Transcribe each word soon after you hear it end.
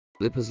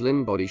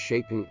Liposlim body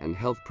shaping and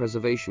health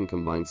preservation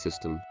combined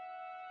system.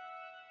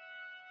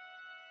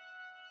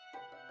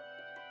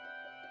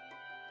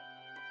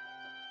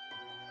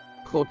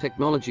 Core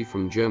technology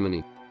from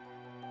Germany.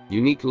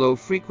 Unique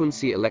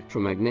low-frequency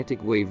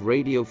electromagnetic wave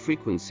radio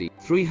frequency,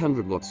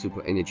 300 watt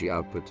super energy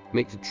output,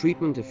 make the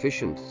treatment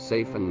efficient,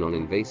 safe and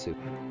non-invasive.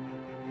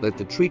 Let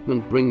the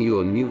treatment bring you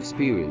a new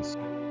experience.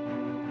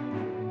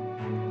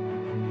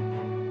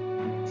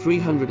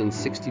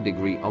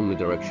 360-degree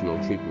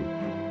omnidirectional treatment.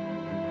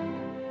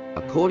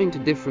 According to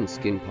different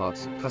skin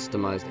parts,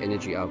 customized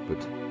energy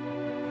output.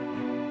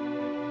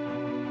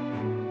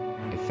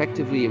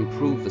 Effectively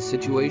improve the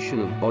situation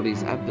of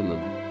body's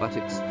abdomen,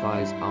 buttocks,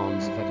 thighs,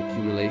 arms, fat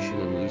accumulation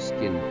and loose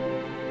skin.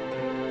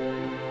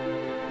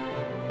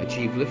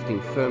 Achieve lifting,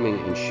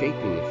 firming and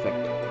shaping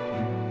effect.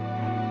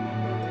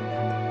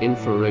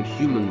 Infrared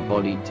human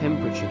body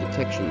temperature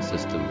detection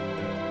system.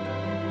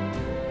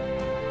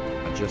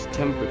 Adjust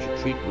temperature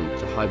treatment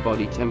to high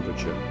body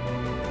temperature.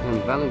 Can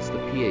balance the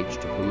pH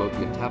to promote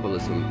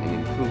metabolism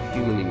and improve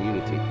human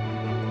immunity.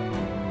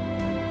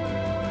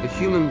 The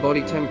human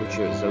body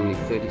temperature is only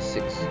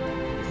 36,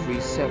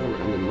 37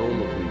 under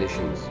normal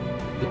conditions.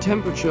 The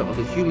temperature of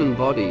the human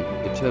body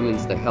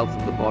determines the health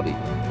of the body,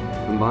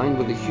 combined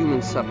with the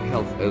human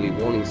sub-health early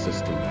warning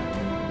system,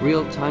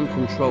 real-time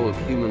control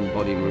of human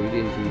body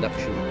meridian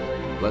conduction,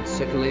 blood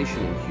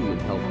circulation and human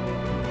health.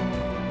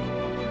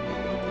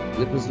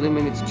 Liposlim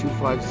emits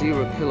 250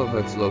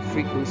 kHz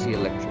low-frequency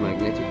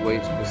electromagnetic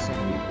waves per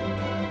second.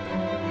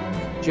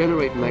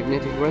 Generate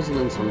magnetic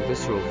resonance on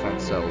visceral fat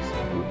cells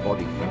and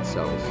body fat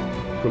cells.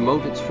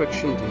 Promote its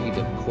friction to heat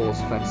up coarse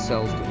fat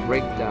cells to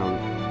break down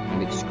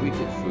and excrete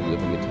it through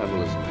liver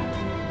metabolism,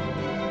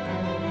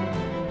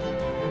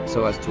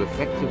 so as to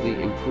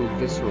effectively improve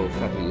visceral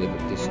fatty liver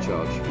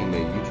discharge,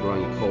 female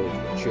uterine cold,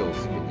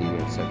 chills, edema,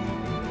 etc.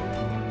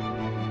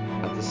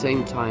 At the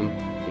same time,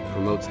 it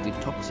promotes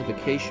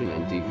detoxification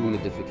and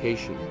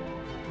dehumidification,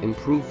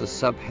 improve the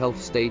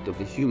sub-health state of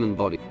the human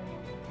body.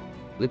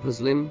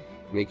 Liposlim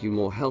make you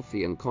more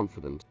healthy and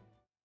confident.